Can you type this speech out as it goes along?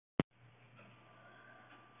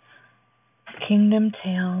Kingdom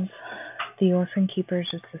Tales, The Orphan Keeper's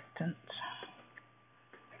Assistant.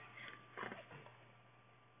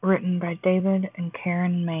 Written by David and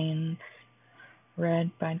Karen Maines.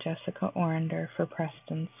 Read by Jessica Orender for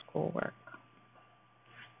Preston's Schoolwork.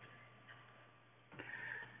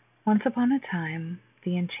 Once upon a time,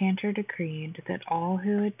 the enchanter decreed that all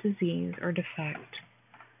who had disease or defect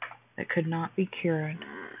that could not be cured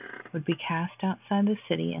would be cast outside the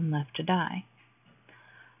city and left to die.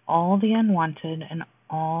 All the unwanted and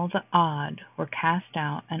all the odd were cast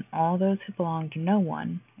out, and all those who belonged to no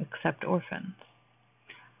one except orphans.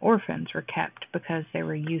 Orphans were kept because they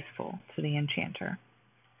were useful to the enchanter.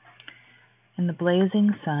 In the blazing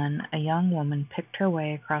sun, a young woman picked her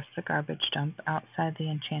way across the garbage dump outside the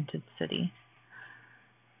enchanted city.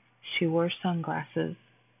 She wore sunglasses,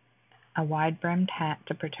 a wide-brimmed hat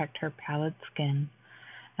to protect her pallid skin,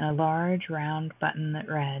 and a large round button that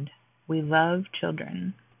read, "We love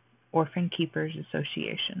children, Orphan Keepers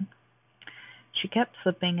Association." She kept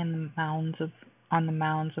slipping on the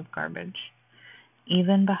mounds of garbage.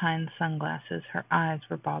 Even behind sunglasses, her eyes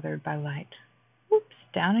were bothered by light. "Whoops,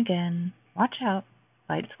 down again. Watch out,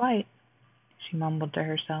 light's white," she mumbled to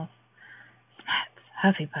herself. "Smats,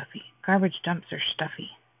 huffy puffy, garbage dumps are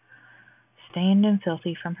stuffy." Stained and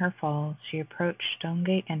filthy from her falls, she approached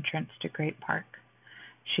Stonegate entrance to Great Park.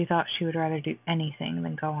 She thought she would rather do anything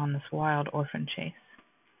than go on this wild orphan chase.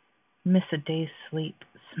 Miss a day's sleep,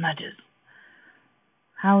 smudges.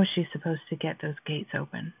 How was she supposed to get those gates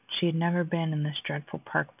open? She had never been in this dreadful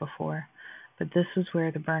park before, but this was where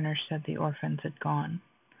the burners said the orphans had gone.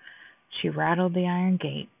 She rattled the iron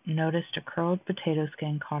gate, noticed a curled potato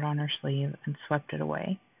skin caught on her sleeve, and swept it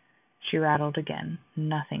away. She rattled again.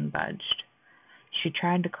 Nothing budged. She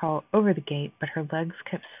tried to crawl over the gate, but her legs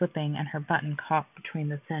kept slipping and her button caught between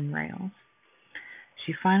the thin rails.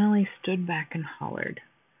 She finally stood back and hollered,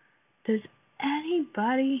 "Does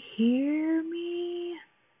anybody hear me?"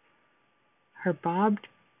 Her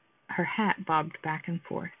hat bobbed back and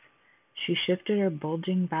forth. She shifted her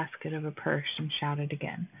bulging basket of a purse and shouted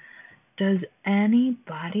again, "Does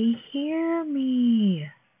anybody hear me?"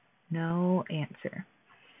 No answer.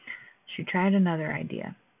 She tried another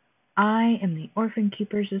idea. "I am the Orphan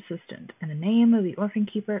Keeper's assistant. In the name of the Orphan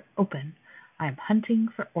Keeper, open. I am hunting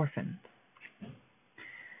for orphans."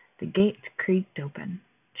 The gate creaked open.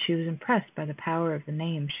 She was impressed by the power of the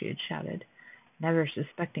name she had shouted, never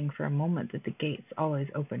suspecting for a moment that the gates always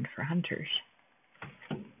opened for hunters.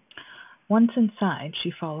 Once inside, she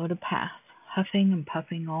followed a path, huffing and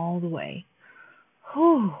puffing all the way.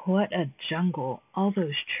 Whew, what a jungle! All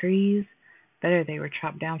those trees. Better they were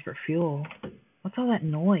chopped down for fuel. What's all that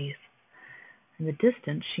noise? In the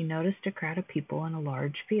distance, she noticed a crowd of people in a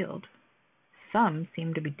large field. Some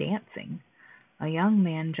seemed to be dancing. A young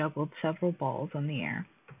man juggled several balls in the air.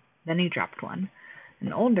 Then he dropped one.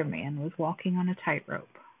 An older man was walking on a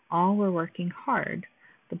tightrope. All were working hard,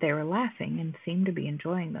 but they were laughing and seemed to be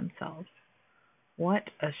enjoying themselves.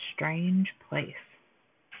 What a strange place.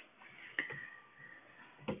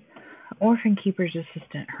 Orphan Keeper's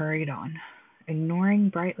assistant hurried on, ignoring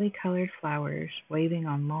brightly colored flowers waving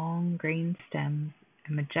on long green stems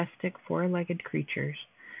and majestic four-legged creatures,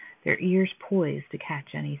 their ears poised to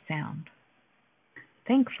catch any sound.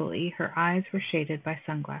 Thankfully, her eyes were shaded by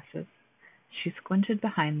sunglasses. She squinted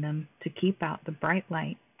behind them to keep out the bright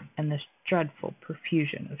light and this dreadful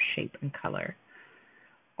profusion of shape and color.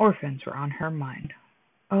 Orphans were on her mind.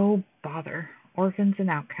 Oh, bother! Orphans and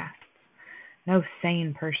outcasts. No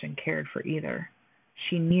sane person cared for either.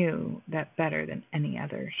 She knew that better than any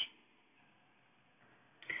others.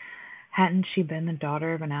 Hadn't she been the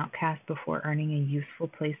daughter of an outcast before earning a useful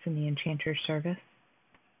place in the enchanter's service?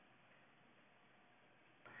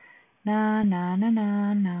 Na, na, na,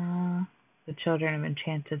 na, na. The children of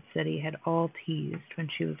Enchanted City had all teased when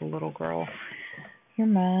she was a little girl. Your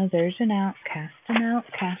mother's an outcast, an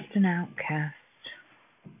outcast, an outcast.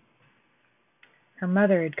 Her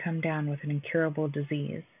mother had come down with an incurable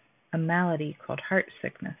disease, a malady called heart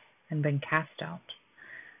sickness, and been cast out.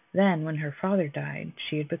 Then, when her father died,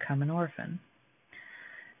 she had become an orphan.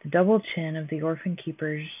 The double chin of the Orphan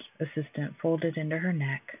Keeper's assistant folded into her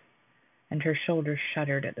neck, and her shoulders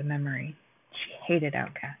shuddered at the memory. She hated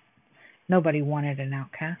outcasts. Nobody wanted an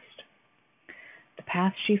outcast. The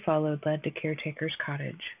path she followed led to Caretaker's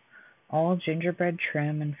cottage, all gingerbread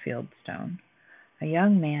trim and fieldstone. A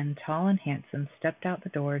young man, tall and handsome, stepped out the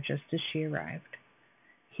door just as she arrived.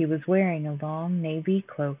 He was wearing a long navy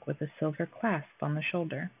cloak with a silver clasp on the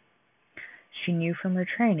shoulder. She knew from her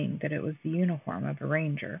training that it was the uniform of a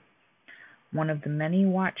ranger, one of the many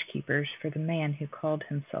watchkeepers for the man who called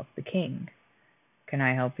himself the king. "Can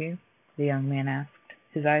I help you?" the young man asked.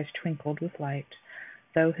 His eyes twinkled with light,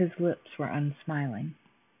 though his lips were unsmiling.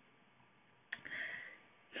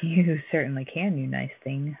 "You certainly can, you nice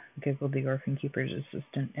thing," giggled the orphan keeper's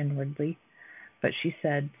assistant inwardly. But she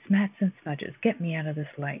said, "Smats and smudges, get me out of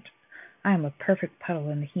this light. I am a perfect puddle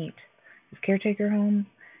in the heat. Is caretaker home?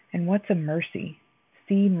 And what's a mercy?"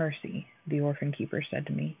 "See Mercy," the orphan keeper said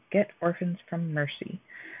to me. "Get orphans from Mercy."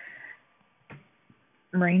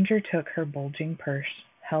 Ranger took her bulging purse,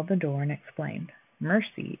 held the door, and explained.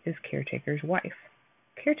 "Mercy is caretaker's wife.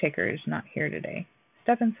 Caretaker is not here today.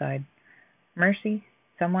 Step inside. Mercy,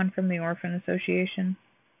 someone from the Orphan Association?"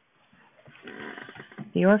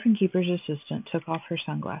 The orphan keeper's assistant took off her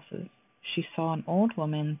sunglasses. She saw an old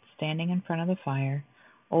woman standing in front of the fire,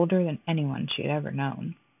 older than anyone she had ever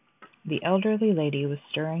known. The elderly lady was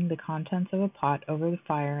stirring the contents of a pot over the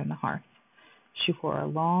fire in the hearth. She wore a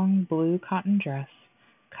long blue cotton dress,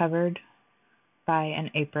 covered by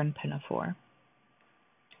an apron pinafore.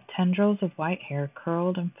 Tendrils of white hair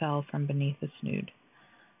curled and fell from beneath the snood.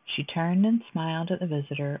 She turned and smiled at the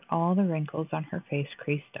visitor, all the wrinkles on her face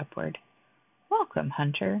creased upward. "Welcome,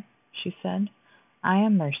 Hunter," she said. "I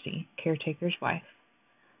am Mercy, caretaker's wife.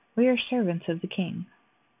 We are servants of the king."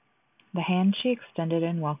 The hand she extended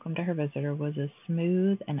in welcome to her visitor was as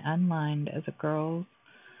smooth and unlined as a girl's,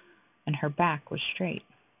 and her back was straight.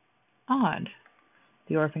 Odd,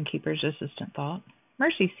 the orphan keeper's assistant thought.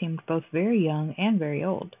 Mercy seemed both very young and very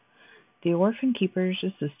old. The orphan keeper's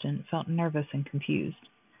assistant felt nervous and confused.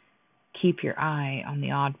 "Keep your eye on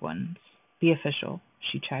the odd ones. Be official,"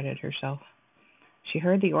 she chided herself. She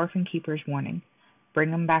heard the orphan keeper's warning.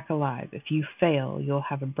 "Bring 'em back alive. If you fail, you'll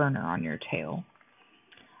have a burner on your tail."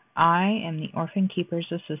 "I am the orphan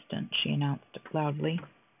keeper's assistant," she announced loudly,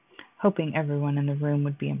 hoping everyone in the room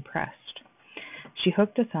would be impressed. She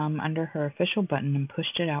hooked a thumb under her official button and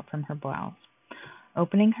pushed it out from her blouse.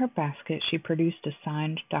 Opening her basket, she produced a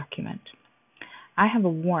signed document. "I have a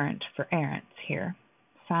warrant for errants here,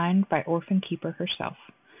 signed by orphan keeper herself.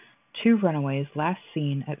 2 runaways last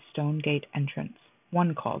seen at Stonegate entrance,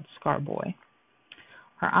 one called Scarboy."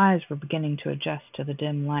 Her eyes were beginning to adjust to the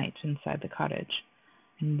dim light inside the cottage,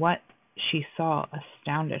 and what she saw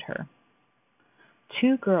astounded her.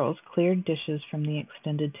 2 girls cleared dishes from the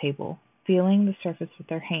extended table, feeling the surface with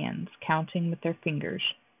their hands, counting with their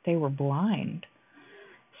fingers. They were blind.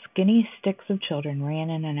 Skinny sticks of children ran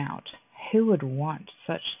in and out. Who would want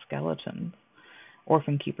such skeletons?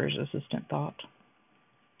 Orphan keeper's assistant thought.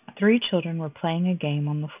 3 children were playing a game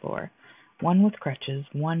on the floor, one with crutches,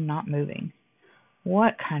 one not moving.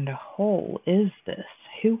 What kind of hole is this?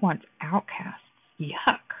 Who wants outcasts?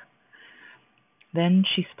 Yuck! Then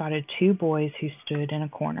she spotted 2 boys who stood in a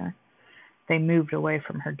corner. They moved away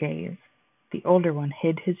from her gaze. The older one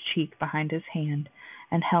hid his cheek behind his hand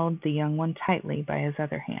and held the young one tightly by his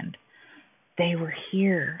other hand. They were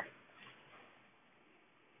here.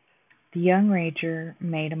 The young ranger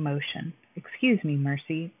made a motion. "Excuse me,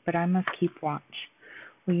 Mercy, but I must keep watch.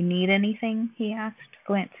 Will you need anything?" he asked,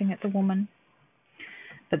 glancing at the woman.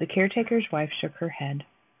 But the caretaker's wife shook her head.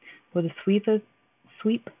 With a sweep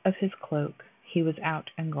of his cloak, he was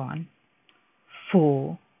out and gone.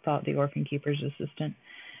 "Fool," thought the orphan keeper's assistant.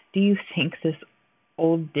 "Do you think this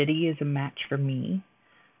old ditty is a match for me?"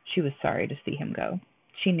 She was sorry to see him go.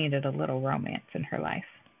 She needed a little romance in her life.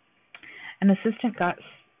 An assistant got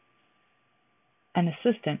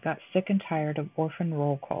sick and tired of orphan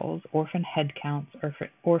roll calls, orphan head counts,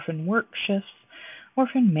 orphan work shifts,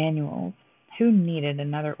 orphan manuals. Who needed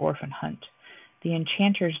another orphan hunt? The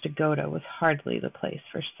Enchanter's Dagoda was hardly the place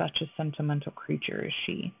for such a sentimental creature as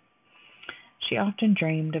she. She often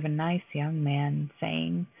dreamed of a nice young man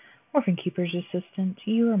saying, "Orphan keeper's assistant,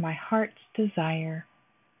 you are my heart's desire."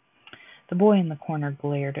 The boy in the corner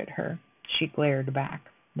glared at her. She glared back,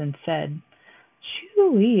 then said,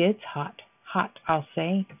 "Shoo-wee, it's hot. Hot, I'll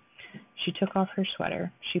say." She took off her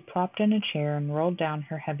sweater. She plopped in a chair and rolled down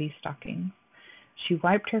her heavy stockings. She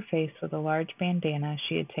wiped her face with a large bandana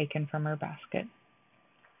she had taken from her basket.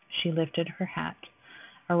 She lifted her hat.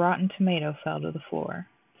 A rotten tomato fell to the floor.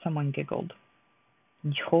 Someone giggled.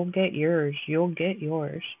 "You'll get yours,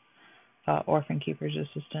 thought orphan keeper's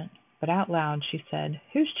assistant. But out loud she said,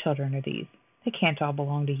 "Whose children are these? They can't all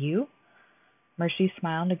belong to you." Mercy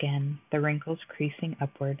smiled again, the wrinkles creasing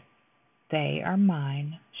upward. "They are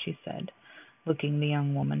mine," she said, looking the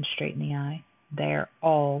young woman straight in the eye. "They're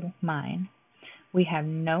all mine. We have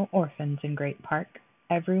no orphans in Great Park.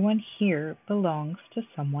 Everyone here belongs to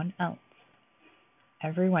someone else."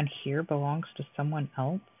 Everyone here belongs to someone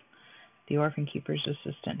else? The orphan keeper's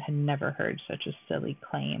assistant had never heard such a silly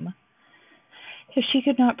claim. If she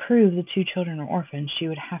could not prove the 2 children were orphans, she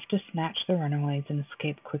would have to snatch the runaways and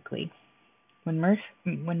escape quickly. When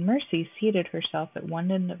Mercy seated herself at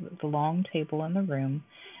one end of the long table in the room,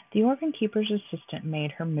 the orphan keeper's assistant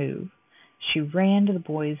made her move. She ran to the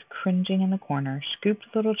boys cringing in the corner, scooped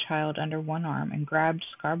the little child under one arm, and grabbed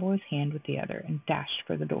Scarboy's hand with the other, and dashed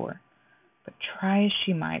for the door. But try as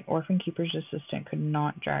she might, Orphan Keeper's assistant could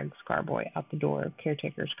not drag Scarboy out the door of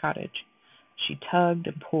Caretaker's cottage. She tugged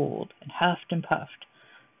and pulled, and huffed and puffed.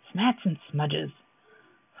 Smats and smudges!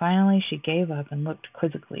 Finally she gave up and looked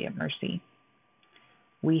quizzically at Mercy.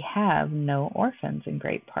 "We have no orphans in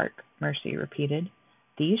Great Park," Mercy repeated.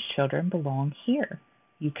 "These children belong here.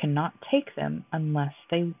 You cannot take them unless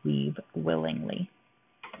they leave willingly."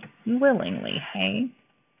 Willingly, hey?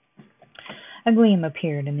 A gleam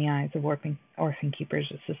appeared in the eyes of Orphan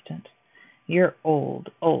Keeper's assistant. "You're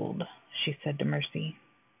old," she said to Mercy.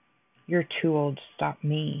 "You're too old to stop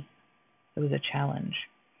me." It was a challenge.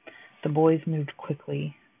 The boys moved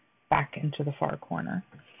quickly back into the far corner.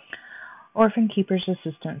 Orphan Keeper's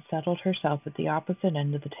assistant settled herself at the opposite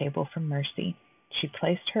end of the table from Mercy. She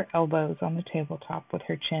placed her elbows on the tabletop with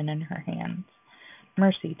her chin in her hands.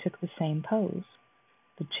 Mercy took the same pose.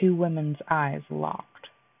 The two women's eyes locked.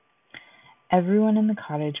 Everyone in the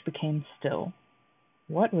cottage became still.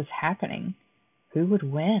 What was happening? Who would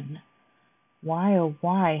win? Why, oh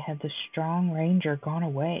why, had the strong ranger gone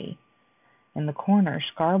away? In the corner,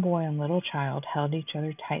 Scarboy and Little Child held each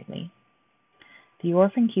other tightly. The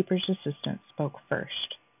Orphan Keeper's assistant spoke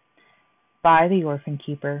first. "By the Orphan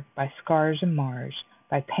Keeper, by scars and mars,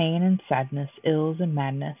 by pain and sadness, ills and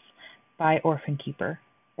madness, by Orphan Keeper,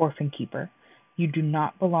 you do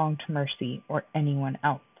not belong to Mercy or anyone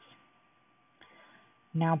else."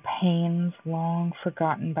 Now pains long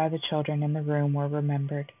forgotten by the children in the room were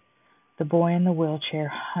remembered. The boy in the wheelchair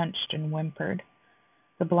hunched and whimpered.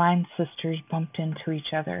 The blind sisters bumped into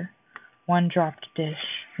each other. One dropped a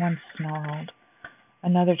dish, one snarled.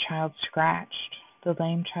 Another child scratched. The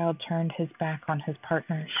lame child turned his back on his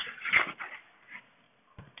partners.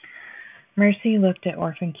 Mercy looked at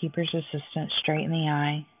Orphan Keeper's assistant straight in the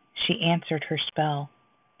eye. She answered her spell.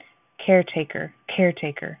 "Caretaker,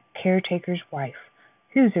 caretaker, caretaker's wife.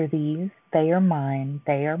 Whose are these? They are mine,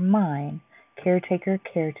 they are mine. Caretaker,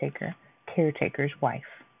 caretaker, caretaker's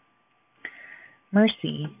wife."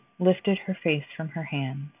 Mercy lifted her face from her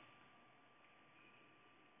hands,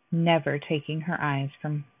 never taking her eyes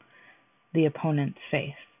from the opponent's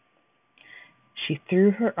face. She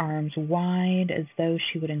threw her arms wide as though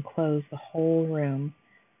she would enclose the whole room.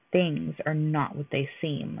 "Things are not what they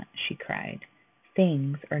seem," she cried.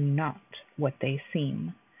 "Things are not what they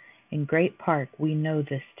seem. In Great Park we know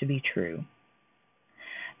this to be true."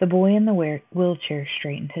 The boy in the wheelchair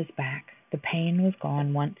straightened his back. The pain was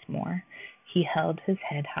gone once more. He held his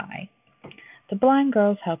head high. The blind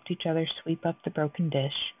girls helped each other sweep up the broken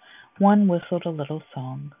dish. One whistled a little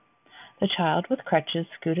song. The child with crutches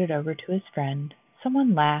scooted over to his friend.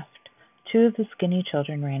 Someone laughed. Two of the skinny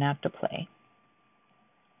children ran out to play.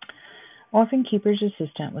 Orphan Keeper's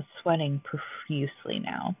assistant was sweating profusely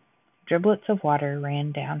now. Driblets of water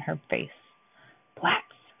ran down her face.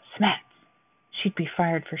 Blats! Smats! She'd be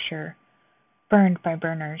fired for sure. Burned by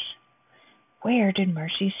burners. Where did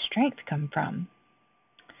Mercy's strength come from?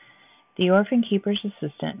 The Orphan Keeper's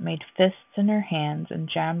assistant made fists in her hands and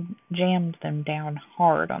jammed them down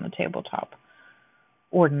hard on the tabletop.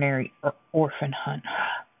 "Ordinary orphan hunt.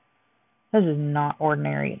 This is not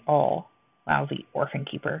ordinary at all. Lousy Orphan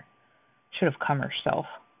Keeper. Should have come herself."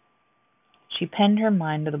 She pinned her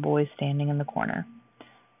mind to the boy standing in the corner.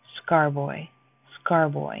 "Scarboy,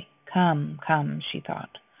 Scarboy, come, come," she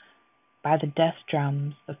thought. "By the death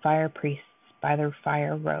drums, the fire priests, by their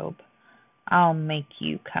fire robe, I'll make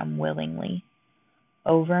you come willingly."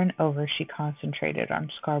 Over and over she concentrated on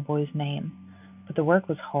Scarboy's name, but the work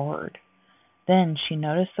was hard. Then she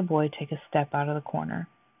noticed the boy take a step out of the corner.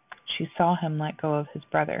 She saw him let go of his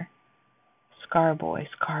brother. "Scarboy,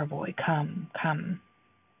 Scarboy, come, come."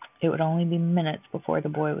 It would only be minutes before the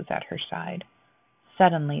boy was at her side.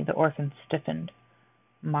 Suddenly the orphan stiffened.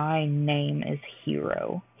 "My name is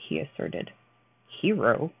Hero," he asserted.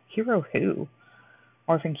 "Hero? Hero who?"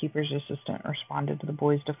 Orphan Keeper's assistant responded to the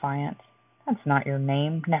boy's defiance. "That's not your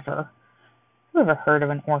name, never. Who ever heard of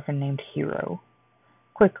an orphan named Hero?"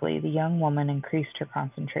 Quickly the young woman increased her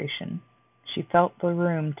concentration. She felt the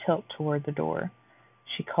room tilt toward the door.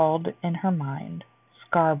 She called in her mind,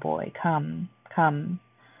 "Scarboy, come, come."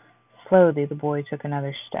 Slowly the boy took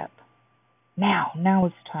another step. Now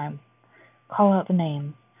is the time. Call out the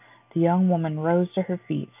names." The young woman rose to her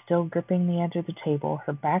feet, still gripping the edge of the table,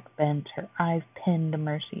 her back bent, her eyes pinned to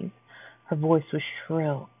Mercy's. Her voice was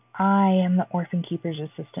shrill. I am the Orphan Keeper's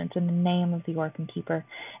assistant. In the name of the Orphan Keeper,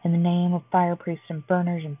 in the name of fire priests and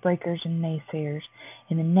burners and breakers and naysayers,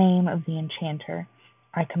 in the name of the enchanter,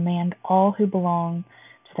 I command all who belong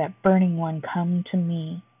to that burning one come to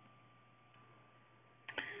me.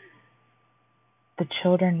 The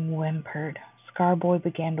children whimpered. Scarboy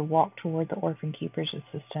began to walk toward the Orphan Keeper's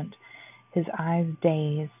assistant, his eyes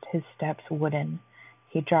dazed, his steps wooden.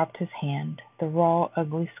 He dropped his hand. The raw,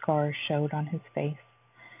 ugly scars showed on his face.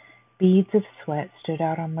 Beads of sweat stood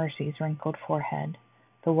out on Mercy's wrinkled forehead.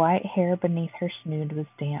 The white hair beneath her snood was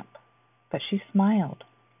damp, but she smiled.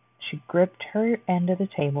 She gripped her end of the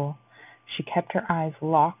table. She kept her eyes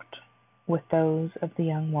locked with those of the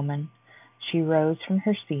young woman. She rose from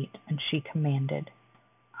her seat and she commanded,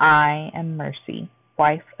 I am Mercy,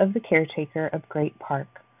 wife of the caretaker of Great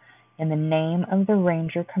Park. In the name of the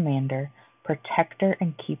Ranger Commander, protector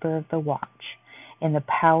and keeper of the watch, in the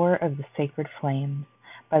power of the sacred flames,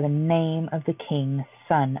 by the name of the King,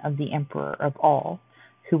 son of the Emperor of all,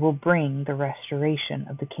 who will bring the restoration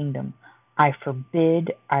of the kingdom, I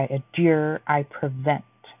forbid, I adjure, I prevent.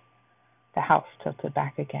 The house tilted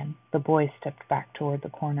back again. The boys stepped back toward the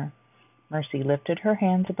corner. Mercy lifted her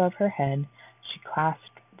hands above her head. She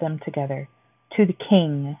clasped them together. To the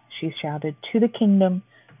King, she shouted, to the kingdom,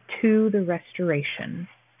 to the restoration.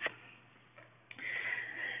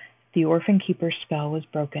 The Orphan Keeper's spell was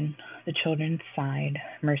broken. The children sighed.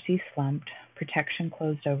 Mercy slumped. Protection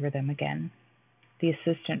closed over them again. The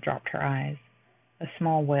assistant dropped her eyes. A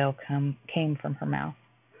small wail came from her mouth.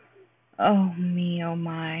 Oh me, oh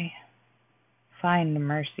my. Find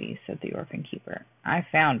Mercy, said the Orphan Keeper. I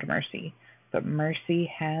found Mercy, but Mercy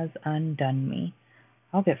has undone me.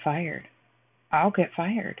 I'll get fired. I'll get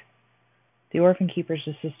fired. The Orphan Keeper's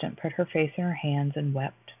assistant put her face in her hands and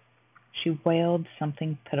wept. She wailed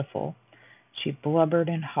something pitiful. She blubbered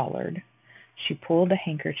and hollered. She pulled a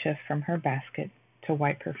handkerchief from her basket to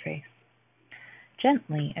wipe her face.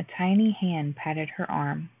 Gently, a tiny hand patted her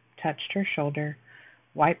arm, touched her shoulder,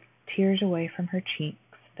 wiped tears away from her cheeks,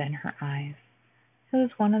 then her eyes. It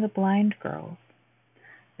was one of the blind girls.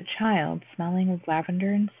 The child, smelling of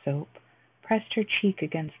lavender and soap, pressed her cheek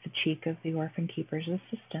against the cheek of the Orphan Keeper's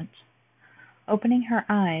assistant. Opening her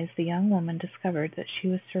eyes, the young woman discovered that she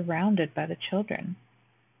was surrounded by the children.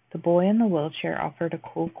 The boy in the wheelchair offered a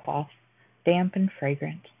cool cloth, damp and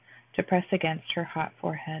fragrant, to press against her hot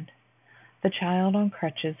forehead. The child on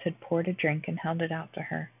crutches had poured a drink and held it out to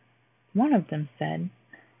her. One of them said,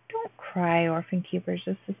 Don't cry, Orphan Keeper's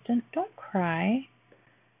assistant, don't cry.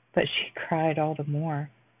 But she cried all the more.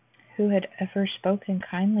 Who had ever spoken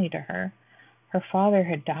kindly to her? Her father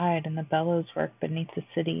had died in the bellows work beneath the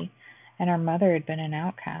city, and her mother had been an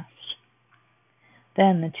outcast.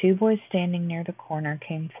 Then the two boys standing near the corner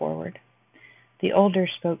came forward. The older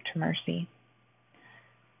spoke to Mercy.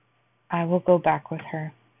 I will go back with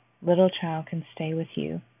her. Little child can stay with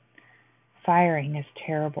you. Firing is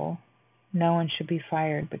terrible. No one should be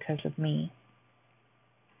fired because of me.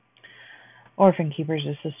 Orphan Keeper's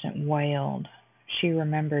assistant wailed. She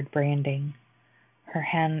remembered branding. Her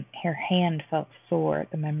hand felt sore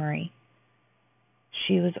at the memory.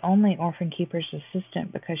 She was only Orphan Keeper's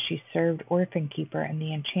assistant because she served Orphan Keeper and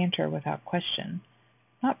the enchanter without question,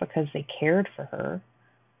 not because they cared for her.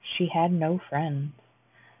 She had no friends.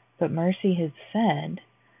 But Mercy had said,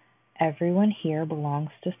 everyone here belongs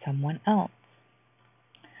to someone else.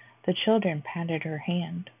 The children patted her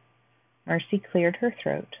hand. Mercy cleared her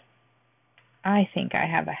throat. I think I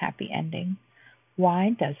have a happy ending. Why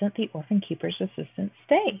doesn't the Orphan Keeper's assistant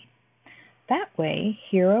stay? That way,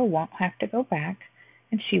 Hero won't have to go back,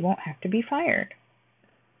 and she won't have to be fired.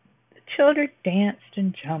 The children danced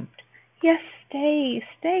and jumped. Yes, stay,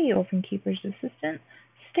 stay, Orphan Keeper's assistant.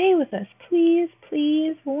 Stay with us, please,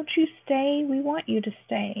 please. Won't you stay? We want you to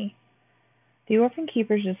stay. The Orphan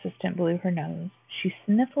Keeper's assistant blew her nose. She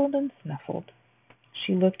sniffled and snuffled.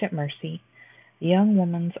 She looked at Mercy. The young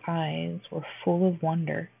woman's eyes were full of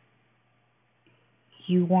wonder.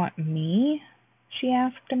 You want me? She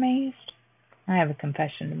asked, amazed. I have a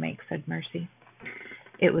confession to make, said Mercy.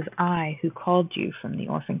 It was I who called you from the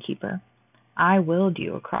Orphan Keeper. I willed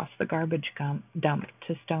you across the garbage dump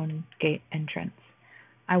to Stone Gate entrance.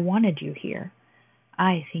 I wanted you here.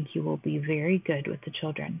 I think you will be very good with the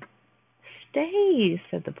children. Stay,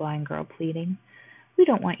 said the blind girl, pleading. We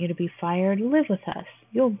don't want you to be fired. Live with us.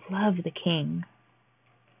 You'll love the king.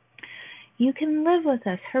 You can live with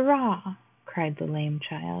us, hurrah! Cried the lame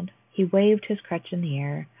child. He waved his crutch in the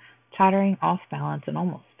air, tottering off balance and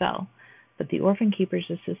almost fell, but the Orphan Keeper's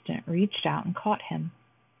assistant reached out and caught him.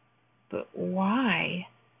 But why?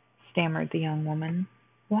 Stammered the young woman.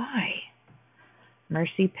 Why?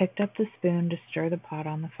 Mercy picked up the spoon to stir the pot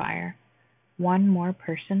on the fire. One more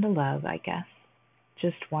person to love, I guess.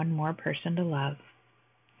 Just one more person to love.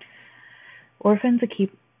 Orphan's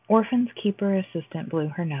keeper assistant blew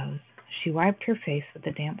her nose. She wiped her face with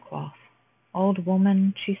a damp cloth. "Old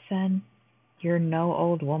woman," she said, "you're no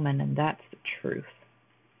old woman, and that's the truth."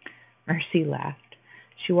 Mercy laughed.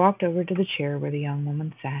 She walked over to the chair where the young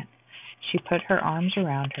woman sat. She put her arms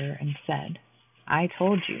around her and said, "I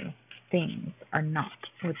told you, things are not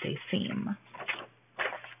what they seem."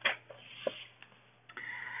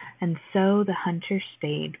 And so the hunter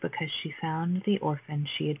stayed because she found the orphan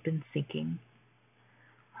she had been seeking.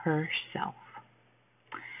 Herself.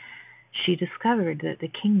 She discovered that the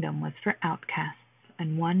kingdom was for outcasts,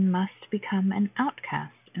 and one must become an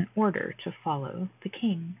outcast in order to follow the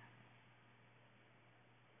king.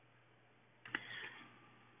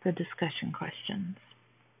 The discussion questions.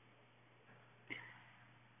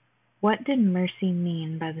 What did Mercy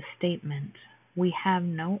mean by the statement, "We have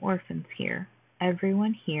no orphans here.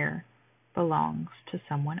 Everyone here belongs to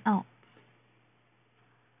someone else"?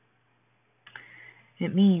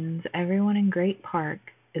 It means everyone in Great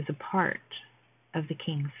Park is a part of the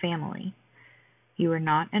king's family. You are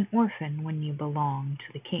not an orphan when you belong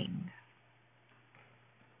to the king.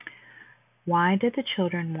 Why did the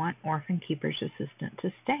children want Orphan Keeper's assistant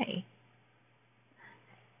to stay?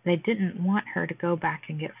 They didn't want her to go back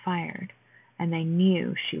and get fired, and they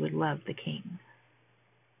knew she would love the king.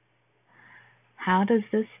 How does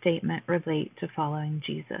this statement relate to following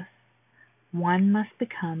Jesus? One must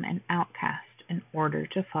become an outcast in order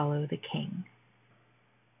to follow the king.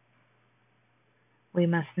 We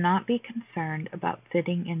must not be concerned about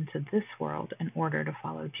fitting into this world in order to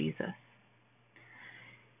follow Jesus.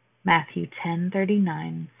 Matthew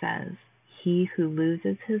 10:39 says, "He who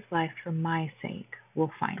loses his life for my sake will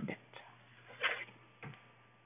find it."